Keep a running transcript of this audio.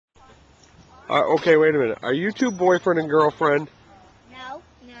Okay, wait a minute. Are you two boyfriend and girlfriend? No.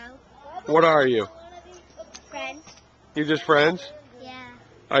 What are you? Friends. You just friends? Yeah.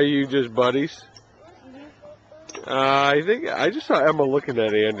 Are you just buddies? I just saw Emma looking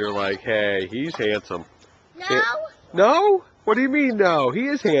at Andrew like, hey, he's handsome. No. No? What do you mean no? He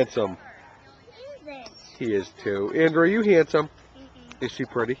is handsome. He isn't. He is too. Andrew, are you handsome? Mm-mm. Is she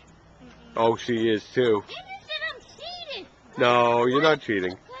pretty? Mm-mm. Oh, she is too. And you said I'm cheating. No, you're not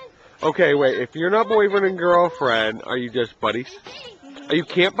cheating. Okay, wait. If you're not boyfriend and girlfriend, are you just buddies? Are you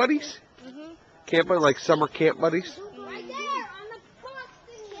camp buddies? Camp buddies, like summer camp buddies? Right there on the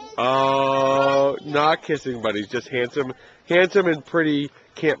box. Oh, not kissing buddies, just handsome and pretty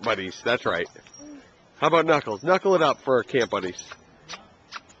camp buddies. That's right. How about Knuckles? Knuckle it up for camp buddies.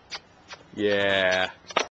 Yeah.